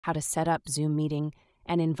how to set up Zoom meeting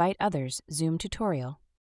and invite others Zoom tutorial.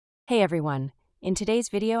 Hey everyone, in today's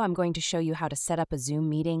video I'm going to show you how to set up a Zoom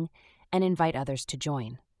meeting and invite others to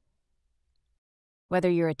join. Whether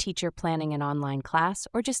you're a teacher planning an online class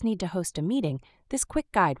or just need to host a meeting, this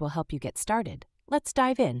quick guide will help you get started. Let's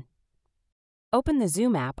dive in. Open the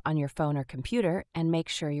Zoom app on your phone or computer and make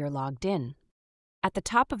sure you're logged in. At the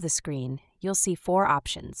top of the screen, you'll see 4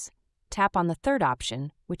 options. Tap on the third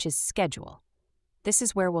option, which is Schedule. This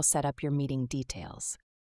is where we'll set up your meeting details.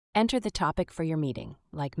 Enter the topic for your meeting,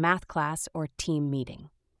 like math class or team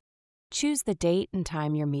meeting. Choose the date and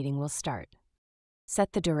time your meeting will start.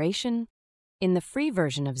 Set the duration. In the free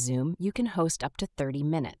version of Zoom, you can host up to 30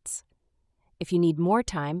 minutes. If you need more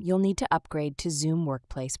time, you'll need to upgrade to Zoom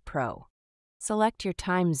Workplace Pro. Select your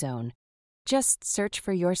time zone. Just search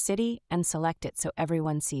for your city and select it so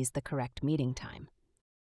everyone sees the correct meeting time.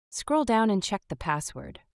 Scroll down and check the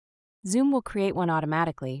password. Zoom will create one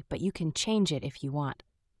automatically, but you can change it if you want.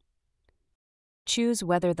 Choose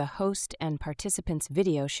whether the host and participants'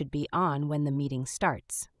 video should be on when the meeting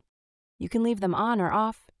starts. You can leave them on or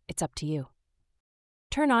off, it's up to you.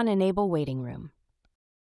 Turn on Enable Waiting Room.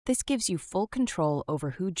 This gives you full control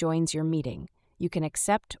over who joins your meeting. You can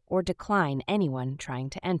accept or decline anyone trying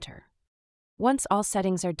to enter. Once all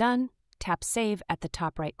settings are done, tap Save at the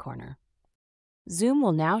top right corner. Zoom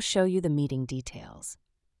will now show you the meeting details.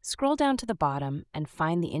 Scroll down to the bottom and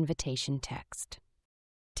find the invitation text.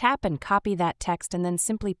 Tap and copy that text and then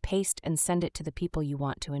simply paste and send it to the people you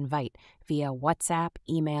want to invite via WhatsApp,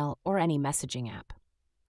 email, or any messaging app.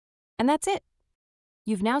 And that's it.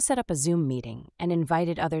 You've now set up a Zoom meeting and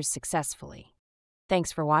invited others successfully.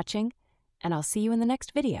 Thanks for watching, and I'll see you in the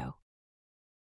next video.